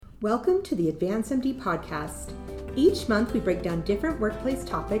Welcome to the Advance MD podcast. Each month we break down different workplace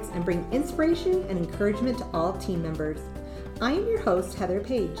topics and bring inspiration and encouragement to all team members. I am your host, Heather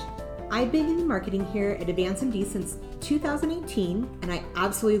Page. I've been in marketing here at Advance MD since 2018, and I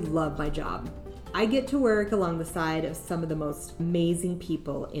absolutely love my job. I get to work along the side of some of the most amazing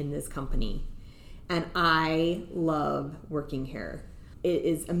people in this company, and I love working here. It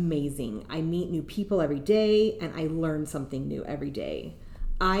is amazing. I meet new people every day, and I learn something new every day.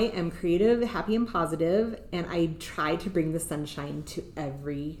 I am creative, happy, and positive, and I try to bring the sunshine to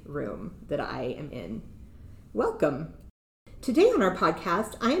every room that I am in. Welcome. Today on our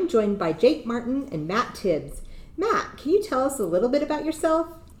podcast, I am joined by Jake Martin and Matt Tibbs. Matt, can you tell us a little bit about yourself?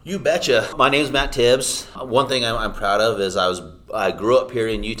 You betcha. My name's Matt Tibbs. One thing I'm proud of is I grew up here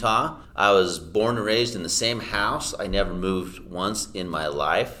in Utah. I was born and raised in the same house. I never moved once in my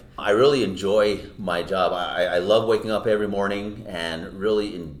life. I really enjoy my job. I love waking up every morning and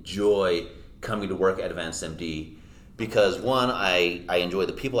really enjoy coming to work at Advance MD because, one, I enjoy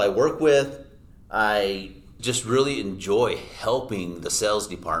the people I work with. I just really enjoy helping the sales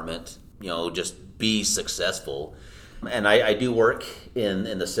department, just be successful. And I do work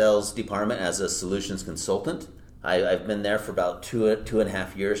in the sales department as a solutions consultant. I've been there for about two and a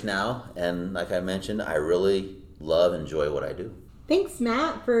half years now. And like I mentioned, I really love and enjoy what I do. Thanks,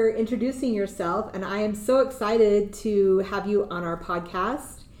 Matt, for introducing yourself. And I am so excited to have you on our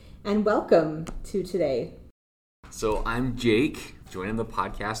podcast. And welcome to today. So I'm Jake, joining the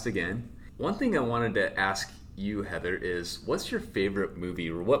podcast again. One thing I wanted to ask you, Heather, is what's your favorite movie,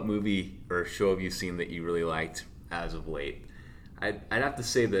 or what movie or show have you seen that you really liked as of late? I'd have to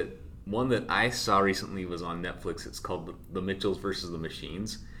say that one that I saw recently was on Netflix. It's called The Mitchells vs. the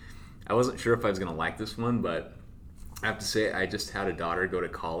Machines. I wasn't sure if I was going to like this one, but I have to say I just had a daughter go to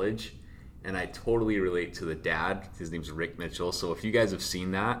college, and I totally relate to the dad. His name's Rick Mitchell. So if you guys have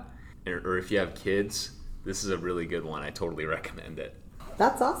seen that, or if you have kids, this is a really good one. I totally recommend it.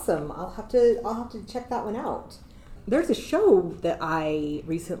 That's awesome. I'll have to check that one out. There's a show that I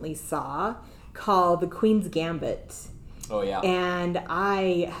recently saw called The Queen's Gambit. Oh yeah. And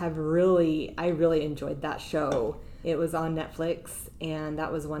I really enjoyed that show. It was on Netflix, and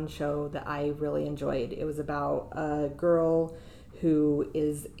that was one show that I really enjoyed. It was about a girl who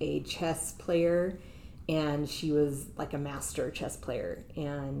is a chess player, and she was like a master chess player,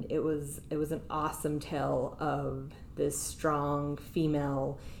 and it was an awesome tale of this strong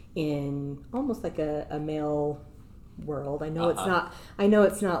female in almost like a male world. I know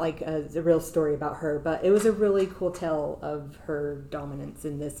it's not like a real story about her, but it was a really cool tale of her dominance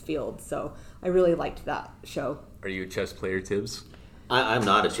in this field. So I really liked that show. Are you a chess player, Tibbs? I'm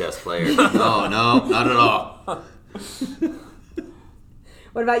not a chess player. No, not at all.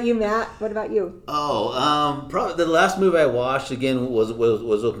 What about you, Matt? What about you? Probably the last movie I watched again was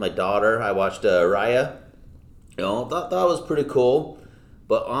with my daughter. I watched Raya. Thought that was pretty cool.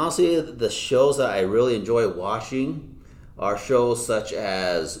 But honestly, the shows that I really enjoy watching are shows such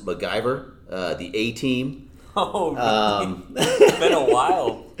as MacGyver, The A-Team. Oh, really? It's been a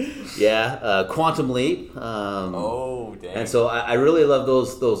while. Yeah, Quantum Leap. Oh, dang! And so I really love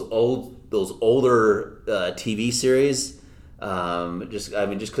those older TV series. Just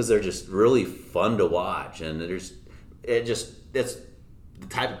because they're just really fun to watch, and it's the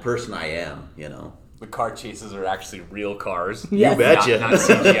type of person I am. The car chases are actually real cars. Yes. You betcha. Not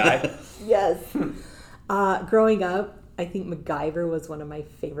CGI. Yes. Growing up, I think MacGyver was one of my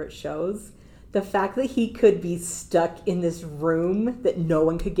favorite shows. The fact that he could be stuck in this room that no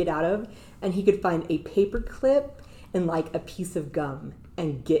one could get out of, and he could find a paper clip and like a piece of gum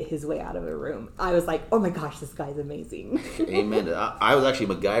and get his way out of a room. I was like, oh my gosh, this guy's amazing. Amen. I was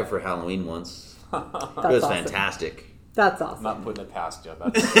actually MacGyver for Halloween once. It was awesome. Fantastic. That's awesome. I'm not putting it past you.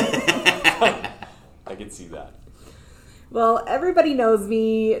 I can see that. Well, everybody knows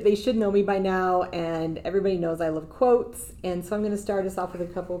me. They should know me by now, and everybody knows I love quotes. And so I'm going to start us off with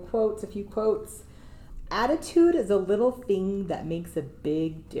a few quotes. Attitude is a little thing that makes a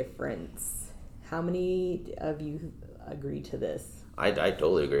big difference. How many of you agree to this? I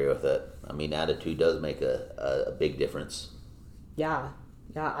totally agree with it. I mean, attitude does make a big difference. Yeah.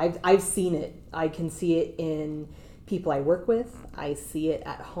 I've seen it. I can see it in people I work with. I see it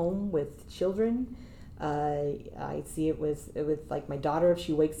at home with children. I see it with like my daughter. If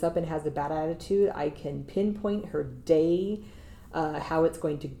she wakes up and has a bad attitude, I can pinpoint her day, how it's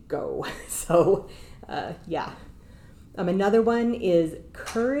going to go. So, yeah. Another one is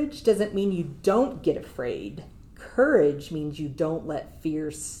courage doesn't mean you don't get afraid. Courage means you don't let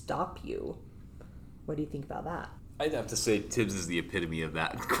fear stop you. What do you think about that? I'd have to say Tibbs is the epitome of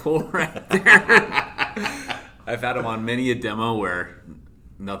that quote right there. I've had him on many a demo where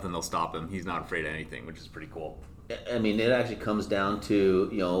nothing will stop him. He's not afraid of anything, which is pretty cool. I mean, it actually comes down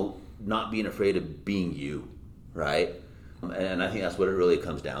to, not being afraid of being you, right? And I think that's what it really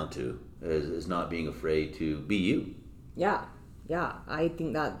comes down to, is not being afraid to be you. Yeah. I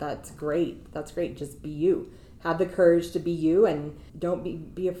think that's great. That's great. Just be you. Have the courage to be you, and don't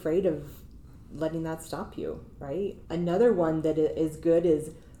be afraid of letting that stop you, right? Another one that is good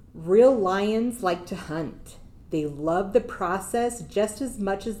is real lions like to hunt. They love the process just as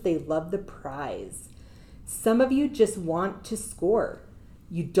much as they love the prize. Some of you just want to score.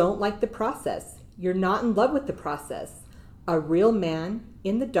 You don't like the process. You're not in love with the process. A real man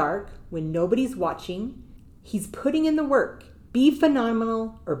in the dark, when nobody's watching, he's putting in the work. Be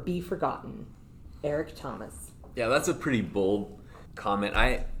phenomenal or be forgotten. Eric Thomas. Yeah, that's a pretty bold comment.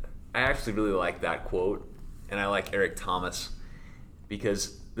 I actually really like that quote, and I like Eric Thomas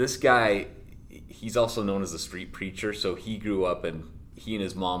because this guy, he's also known as a street preacher. So he grew up, and he and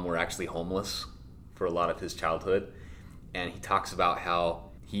his mom were actually homeless for a lot of his childhood. And he talks about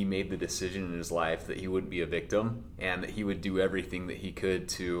how he made the decision in his life that he wouldn't be a victim, and that he would do everything that he could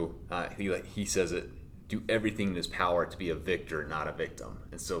to, he says it, do everything in his power to be a victor, not a victim.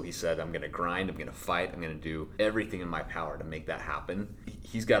 And so he said, I'm going to grind, I'm going to fight, I'm going to do everything in my power to make that happen.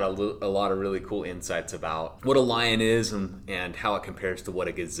 He's got a lot of really cool insights about what a lion is and how it compares to what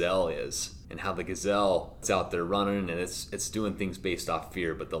a gazelle is, and how the gazelle is out there running and it's doing things based off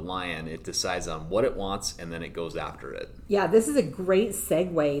fear, but the lion, it decides on what it wants and then it goes after it. Yeah, this is a great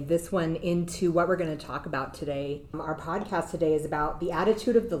segue, this one, into what we're going to talk about today. Our podcast today is about the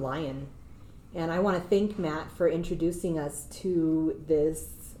attitude of the lion. And I want to thank Matt for introducing us to this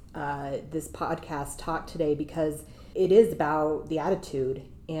podcast talk today, because it is about the attitude,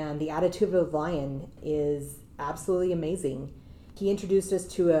 and the attitude of the lion is absolutely amazing. He introduced us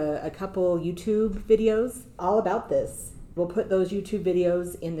to a couple YouTube videos all about this. We'll put those YouTube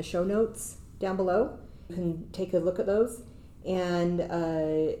videos in the show notes down below. You can take a look at those. And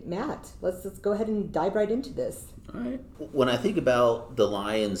Matt, let's go ahead and dive right into this. All right. When I think about the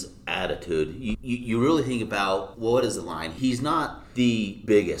lion's attitude, you really think about, well, what is the lion? He's not the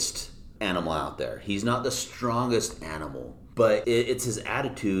biggest animal out there. He's not the strongest animal. But it's his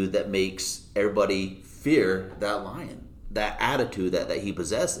attitude that makes everybody fear that lion. That attitude that he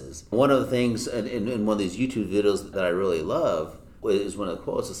possesses. One of the things in one of these YouTube videos that I really love is one of the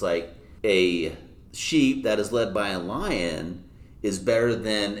quotes. It's like, a sheep that is led by a lion is better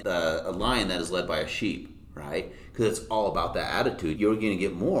than a lion that is led by a sheep, right? Because it's all about that attitude. You're going to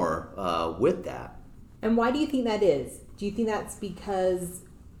get more with that. And why do you think that is? Do you think that's because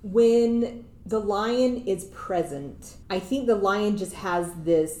when the lion is present, I think the lion just has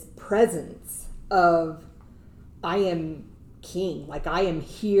this presence of, I am king. Like, I am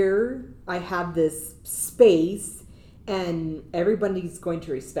here. I have this space, and everybody's going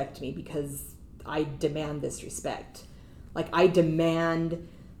to respect me because I demand this respect. Like, I demand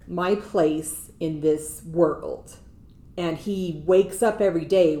my place in this world. And he wakes up every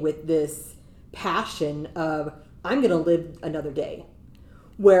day with this passion of, I'm going to live another day.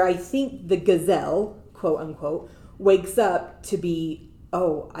 Where I think the gazelle, quote unquote, wakes up to be,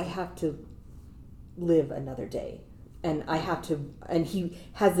 oh, I have to live another day. And I have to, and he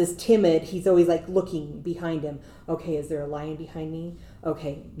has this timid, he's always like looking behind him. Okay, is there a lion behind me?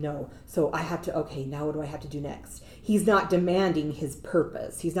 Okay, no. So I have to, okay, now what do I have to do next? He's not demanding his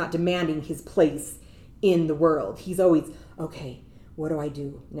purpose. He's not demanding his place in the world. He's always, okay, what do I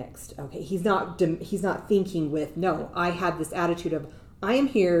do next? Okay, he's not thinking with, no, I have this attitude of, I am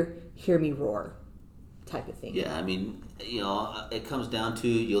here, hear me roar, type of thing. Yeah, I mean, it comes down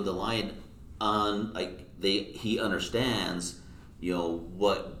to, the lion, he understands,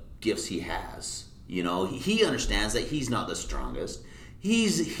 what gifts he has. He understands that he's not the strongest.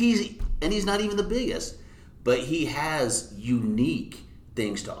 He's not even the biggest, but he has unique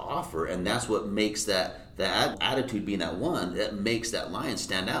things to offer, and that's what makes that attitude being that one that makes that lion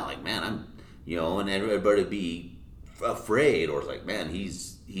stand out. Like, man, I'm, and everybody be afraid, or it's like, man,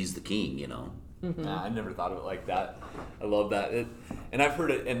 he's the king. Mm-hmm. I never thought of it like that. I love that. And I've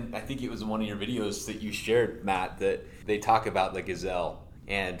heard it, and I think it was in one of your videos that you shared, Matt, that they talk about the gazelle.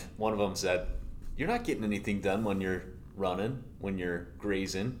 And one of them said, you're not getting anything done when you're running, when you're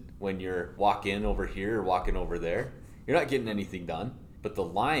grazing, when you're walking over here or walking over there. You're not getting anything done. But the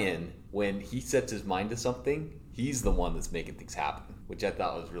lion, when he sets his mind to something, he's the one that's making things happen, which I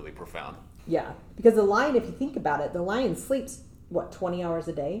thought was really profound. Yeah, because the lion, if you think about it, the lion sleeps, 20 hours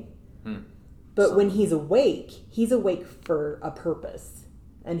a day? But when he's awake for a purpose.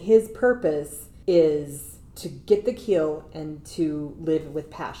 And his purpose is to get the kill and to live with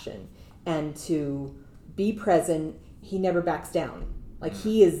passion and to be present. He never backs down. Like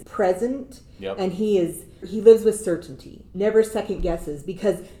he is present, Yep. and he lives with certainty, never second guesses,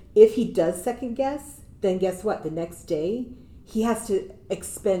 because if he does second guess, then guess what? The next day, he has to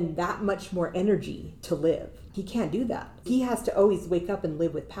expend that much more energy to live. He can't do that. He has to always wake up and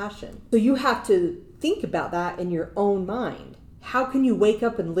live with passion. So you have to think about that in your own mind. How can you wake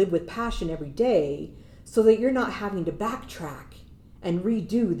up and live with passion every day so that you're not having to backtrack and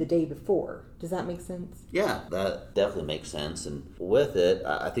redo the day before? Does that make sense? Yeah, that definitely makes sense. And with it,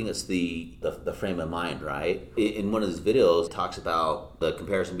 I think it's the frame of mind, right? In one of his videos, it talks about the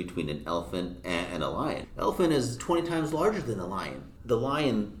comparison between an elephant and a lion. An elephant is 20 times larger than a lion. The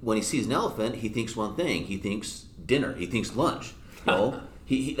lion, when he sees an elephant, he thinks one thing. He thinks dinner. He thinks lunch. You know,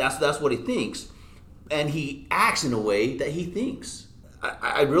 that's what he thinks. And he acts in a way that he thinks.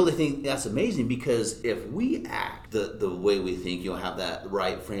 I really think that's amazing, because if we act the way we think, you'll have that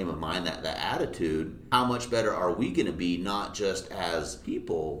right frame of mind, that attitude, how much better are we going to be, not just as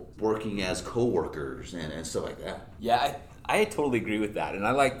people working as co-workers and stuff like that. Yeah, I totally agree with that. And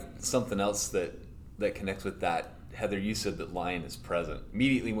I like something else that connects with that. Heather, you said that lion is present.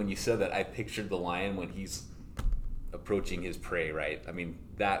 Immediately when you said that, I pictured the lion when he's approaching his prey, right? I mean,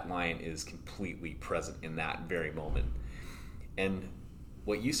 that lion is completely present in that very moment. And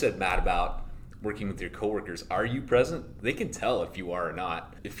what you said, Matt, about working with your coworkers, are you present? They can tell if you are or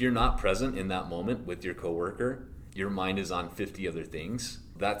not. If you're not present in that moment with your coworker, your mind is on 50 other things.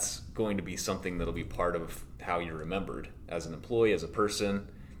 That's going to be something that'll be part of how you're remembered as an employee, as a person,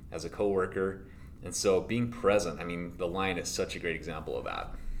 as a coworker. And so being present, I mean, the lion is such a great example of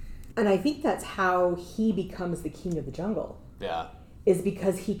that. And I think that's how he becomes the king of the jungle. Yeah. Is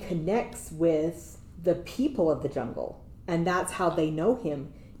because he connects with the people of the jungle. And that's how they know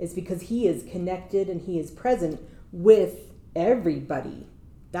him, is because he is connected and he is present with everybody.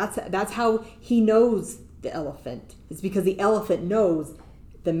 That's how he knows the elephant. It's because the elephant knows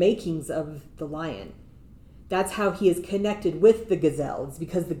the makings of the lion. That's how he is connected with the gazelle. It's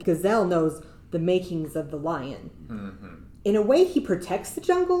because the gazelle knows the makings of the lion. Mm-hmm. In a way, he protects the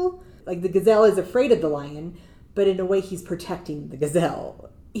jungle. Like, the gazelle is afraid of the lion, but in a way, he's protecting the gazelle.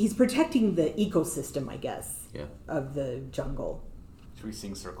 He's protecting the ecosystem, I guess, of the jungle. Should we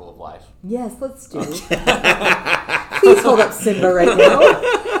sing Circle of Life? Yes, let's do. Please hold up Simba right now.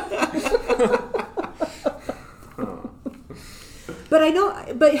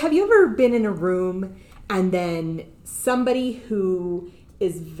 But have you ever been in a room and then somebody who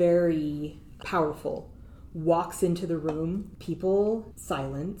is very powerful walks into the room, people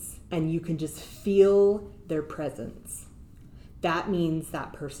silence, and you can just feel their presence? That means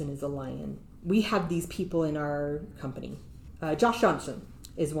that person is a lion. We have these people in our company. Josh Johnson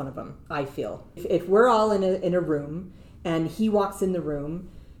is one of them, I feel. If we're all in a room and he walks in the room,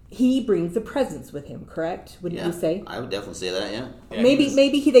 he brings a presence with him, correct? Wouldn't you say? I would definitely say that, yeah. Maybe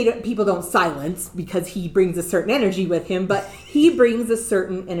people don't silence because he brings a certain energy with him, but he brings a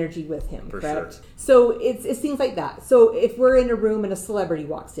certain energy with him, For correct? sure. So it's things like that. So if we're in a room and a celebrity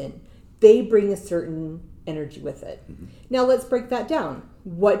walks in, they bring a certain energy with it. Mm-hmm. Now let's break that down.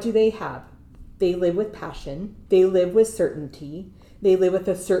 What do they have? They live with passion. They live with certainty. They live with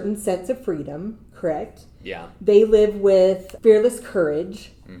a certain sense of freedom, correct? Yeah. They live with fearless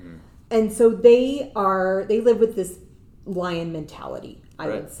courage. Mm-hmm. And so they live with this lion mentality, I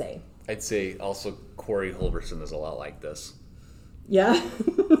would say. I'd say also Corey Holberson is a lot like this. Yeah.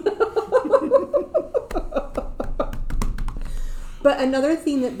 But another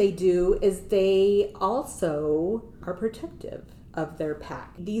thing that they do is they also are protective of their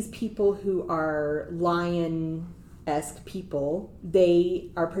pack. These people who are lion-esque people,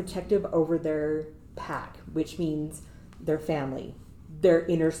 they are protective over their pack, which means their family, their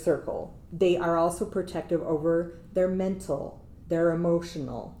inner circle. They are also protective over their mental, their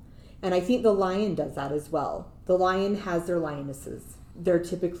emotional. And I think the lion does that as well. The lion has their lionesses. They're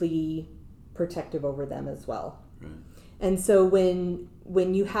typically protective over them as well. Right. And so when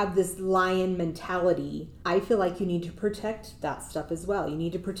you have this lion mentality, I feel like you need to protect that stuff as well. You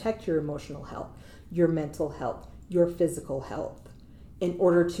need to protect your emotional health, your mental health, your physical health in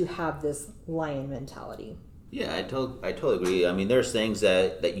order to have this lion mentality. Yeah, I totally agree. I mean, there's things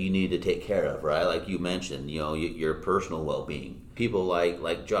that you need to take care of, right? Like you mentioned, your personal well-being. People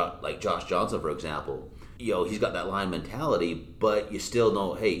like Josh Johnson, for example, he's got that lion mentality, but you still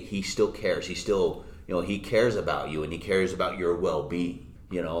know, hey, he still cares. He still, he cares about you and he cares about your well-being,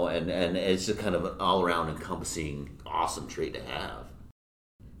 and it's just kind of an all-around encompassing awesome trait to have.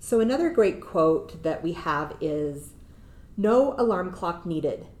 So another great quote that we have is, "No alarm clock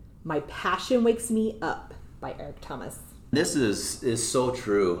needed. My passion wakes me up," by Eric Thomas. This is so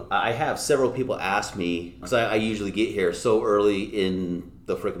true. I have several people ask me, because I usually get here so early in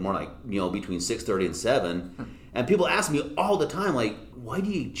the freaking morning, like, between 6:30 and 7. And people ask me all the time, like, why do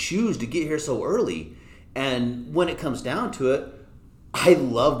you choose to get here so early? And when it comes down to it, I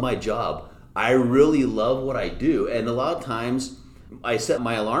love my job. I really love what I do. And a lot of times I set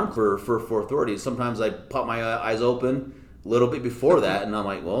my alarm for 4:30. Sometimes I pop my eyes open a little bit before that, and I'm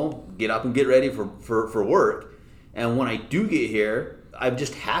like, well, get up and get ready for work. And when I do get here, I'm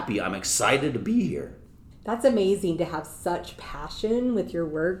just happy. I'm excited to be here. That's amazing to have such passion with your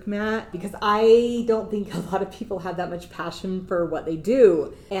work, Matt, because I don't think a lot of people have that much passion for what they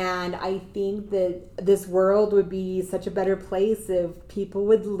do. And I think that this world would be such a better place if people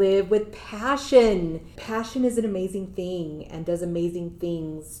would live with passion. Passion is an amazing thing and does amazing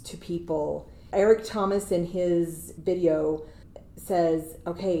things to people. Eric Thomas in his video says,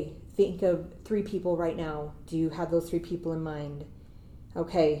 okay, think of 3 people right now. Do you have those 3 people in mind?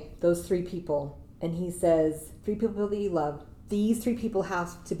 Okay, those 3 people. And he says, 3 people that you love. These 3 people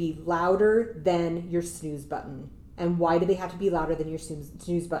have to be louder than your snooze button. And why do they have to be louder than your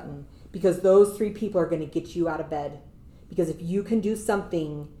snooze button? Because those 3 people are going to get you out of bed. Because if you can do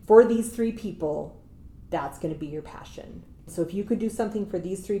something for these 3 people, that's going to be your passion. So if you could do something for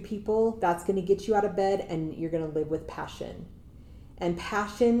these 3 people, that's going to get you out of bed and you're going to live with passion. And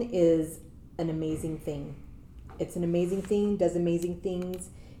passion is an amazing thing. It's an amazing thing, does amazing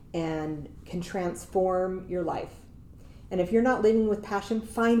things, and can transform your life. And if you're not living with passion,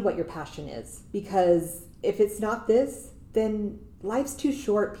 find what your passion is. Because if it's not this, then life's too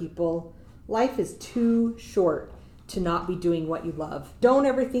short, people. Life is too short to not be doing what you love. Don't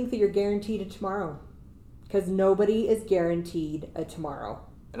ever think that you're guaranteed a tomorrow. Because nobody is guaranteed a tomorrow.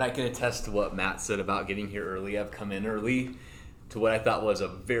 And I can attest to what Matt said about getting here early. I've come in early to what I thought was a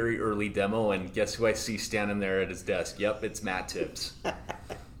very early demo, and guess who I see standing there at his desk? Yep, it's Matt Tibbs.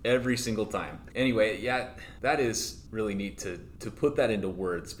 Every single time. Anyway, yeah, that is really neat to put that into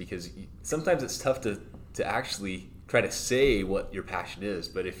words, because sometimes it's tough to actually try to say what your passion is,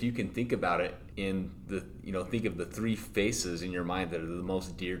 but if you can think about it in the, think of the 3 faces in your mind that are the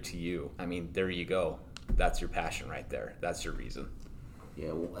most dear to you. I mean, there you go. That's your passion right there. That's your reason.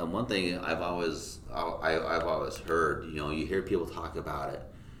 Yeah, and one thing I've always heard, you hear people talk about it.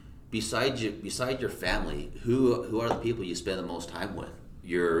 Beside your family, who are the people you spend the most time with?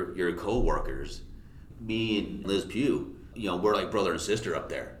 Your co-workers. Me and Liz Pugh, we're like brother and sister up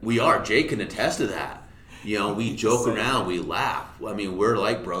there. We are. Jake can attest to that. We joke around, we laugh. I mean, we're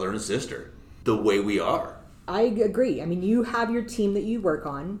like brother and sister, the way we are. I agree. I mean, you have your team that you work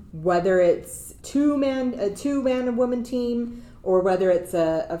on, whether it's a 2-man and woman team, or whether it's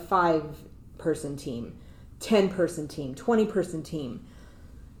a 5-person team, 10-person team, 20-person team.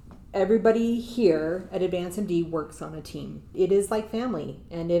 Everybody here at AdvanceMD works on a team. It is like family,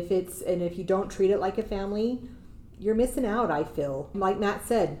 and if you don't treat it like a family, you're missing out, I feel. Like Matt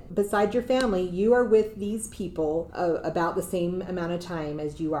said, beside your family, you are with these people about the same amount of time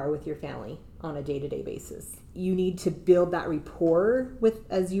as you are with your family on a day-to-day basis. You need to build that rapport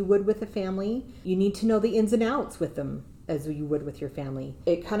as you would with a family. You need to know the ins and outs with them as you would with your family.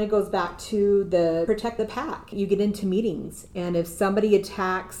 It kind of goes back to the protect the pack. You get into meetings, and if somebody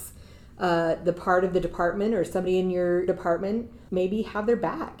attacks the part of the department or somebody in your department, maybe have their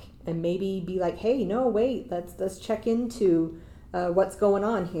back and maybe be like, hey, no, wait, let's check into what's going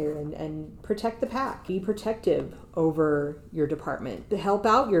on here and protect the pack. Be protective over your department to help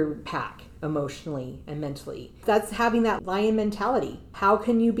out your pack emotionally and mentally. That's having that lion mentality. How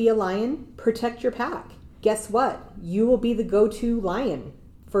can you be a lion? Protect your pack. Guess what? You will be the go-to lion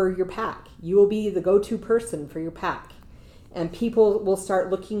for your pack. You will be the go-to person for your pack. And people will start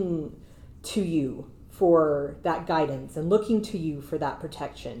looking to you for that guidance and looking to you for that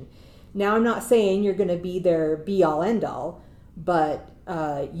protection. Now, I'm not saying you're going to be their be-all, end-all, but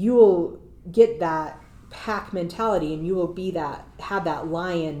you will get that pack mentality and you will have that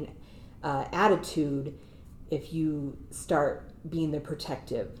lion attitude if you start being the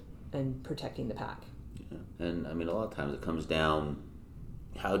protective and protecting the pack. Yeah. And I mean, a lot of times it comes down,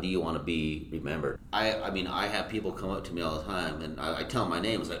 how do you want to be remembered? I mean, I have people come up to me all the time, and I tell them my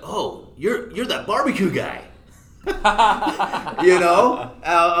name. It's like, oh, you're that barbecue guy. I'm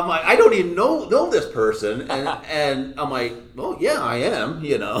like, I don't even know this person, and I'm like, oh yeah, I am. And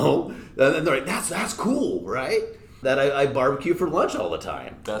they're like, that's cool, right? That I barbecue for lunch all the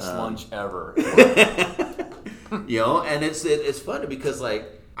time. Best lunch ever. And it's funny because like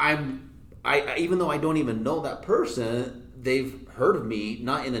I even though I don't even know that person, they've heard of me,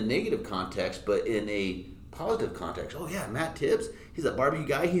 not in a negative context, but in a positive context. Oh yeah, Matt Tibbs, he's a barbecue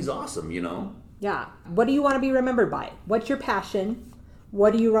guy, he's awesome, Yeah. What do you want to be remembered by? What's your passion?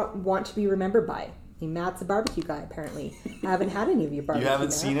 What do you want to be remembered by? I mean, Matt's a barbecue guy, apparently. I haven't had any of your barbecue. You haven't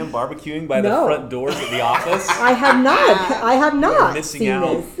Matt. seen him barbecuing by the front doors of the office? I have not. I have not missing seen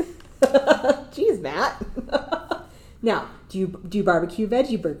out. this. Jeez, Matt. Now, do you barbecue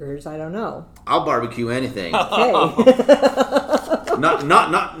veggie burgers? I don't know. I'll barbecue anything. Okay.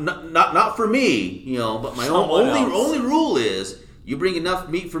 not for me, you know. But my only rule is you bring enough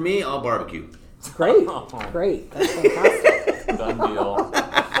meat for me, I'll barbecue. Great. That's fantastic. Done deal.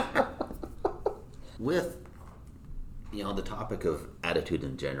 With the topic of attitude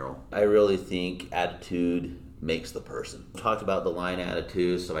in general, I really think attitude makes the person. We talked about the lion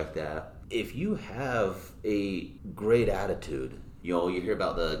attitude, stuff like that. If you have a great attitude, you hear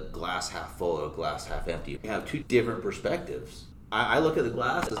about the glass half full or glass half empty. You have two different perspectives. I look at the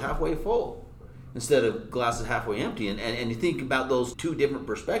glass as halfway full instead of glass is halfway empty. And you think about those two different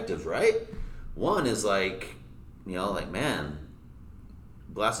perspectives, right? One is like, man,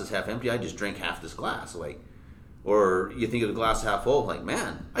 glass is half empty. I just drank half this glass. Or you think of the glass half full, like,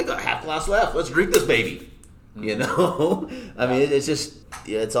 man, I got half glass left. Let's drink this baby. I mean, it's just,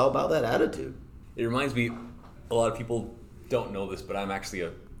 it's all about that attitude. It reminds me, a lot of people don't know this, but I'm actually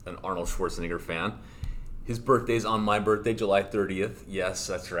an Arnold Schwarzenegger fan. His birthday's on my birthday, July 30th. Yes,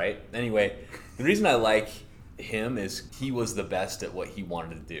 that's right. Anyway, the reason I like him is he was the best at what he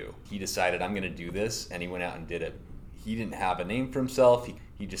wanted to do. He decided, I'm going to do this, and he went out and did it. He didn't have a name for himself.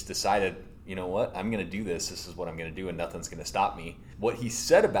 He just decided, you know what, I'm going to do this. This is what I'm going to do, and nothing's going to stop me. What he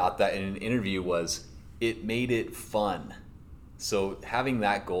said about that in an interview was, it made it fun. So having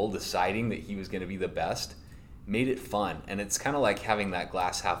that goal, deciding that he was going to be the best, made it fun. And it's kind of like having that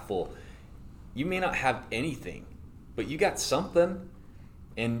glass half full. You may not have anything, but you got something,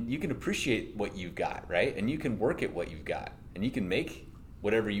 and you can appreciate what you've got, right? And you can work at what you've got, and you can make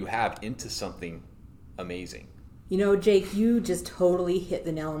whatever you have into something amazing. Jake, you just totally hit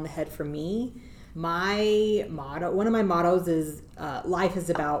the nail on the head for me. My motto, one of my mottos is life is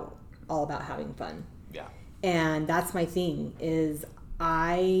all about having fun. Yeah. And that's my thing, is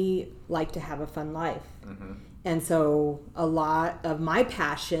I like to have a fun life. Mm-hmm. And so a lot of my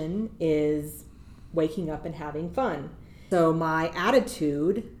passion is waking up and having fun. So my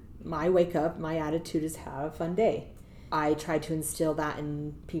attitude is have a fun day. I try to instill that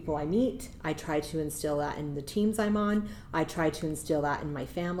in people I meet. I try to instill that in the teams I'm on. I try to instill that in my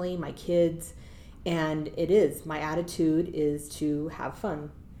family, my kids. And my attitude is to have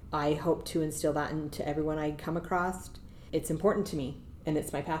fun. I hope to instill that into everyone I come across. It's important to me, and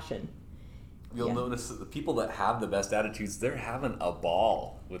it's my passion. You'll notice that the people that have the best attitudes, they're having a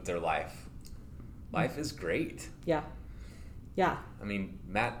ball with their life. Life is great. Yeah. I mean,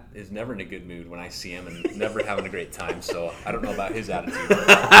 Matt is never in a good mood when I see him and never having a great time, so I don't know about his attitude.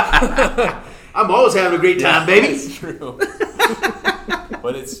 I'm always having a great time, baby. It's true.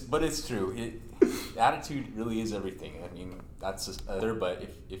 But it's true. Attitude really is everything. I mean, that's just but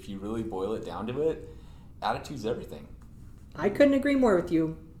if you really boil it down to it, attitude's everything. I couldn't agree more with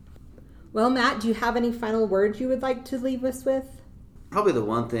you. Well, Matt, do you have any final words you would like to leave us with? Probably the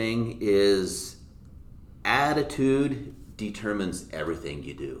one thing is attitude determines everything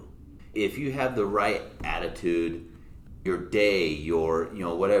you do. If you have the right attitude, your day, your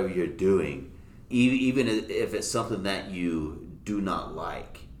whatever you're doing, even if it's something that you do not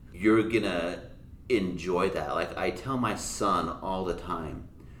like, you're gonna enjoy that. Like I tell my son all the time,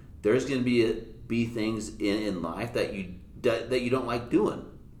 there's gonna be things in life that you don't like doing,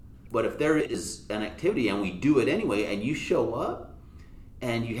 but if there is an activity and we do it anyway, and you show up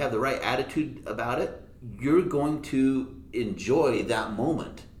and you have the right attitude about it, you're going to enjoy that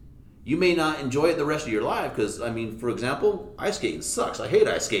moment. You may not enjoy it the rest of your life because, for example, ice skating sucks. I hate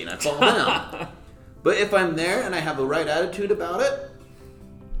ice skating. I fall down. But if I'm there and I have the right attitude about it,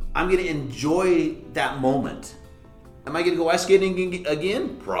 I'm going to enjoy that moment. Am I going to go ice skating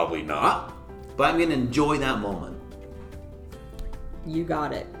again? Probably not. But I'm going to enjoy that moment. You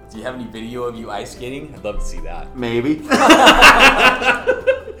got it. Do you have any video of you ice skating? I'd love to see that. Maybe.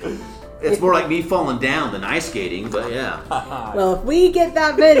 It's more like me falling down than ice skating, but yeah. Well, if we get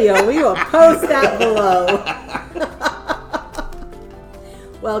that video, we will post that below.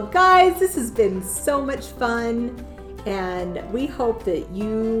 Well, guys, this has been so much fun, and we hope that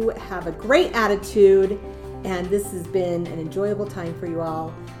you have a great attitude, and this has been an enjoyable time for you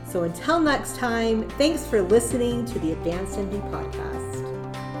all. So until next time, thanks for listening to the Advanced MD Podcast.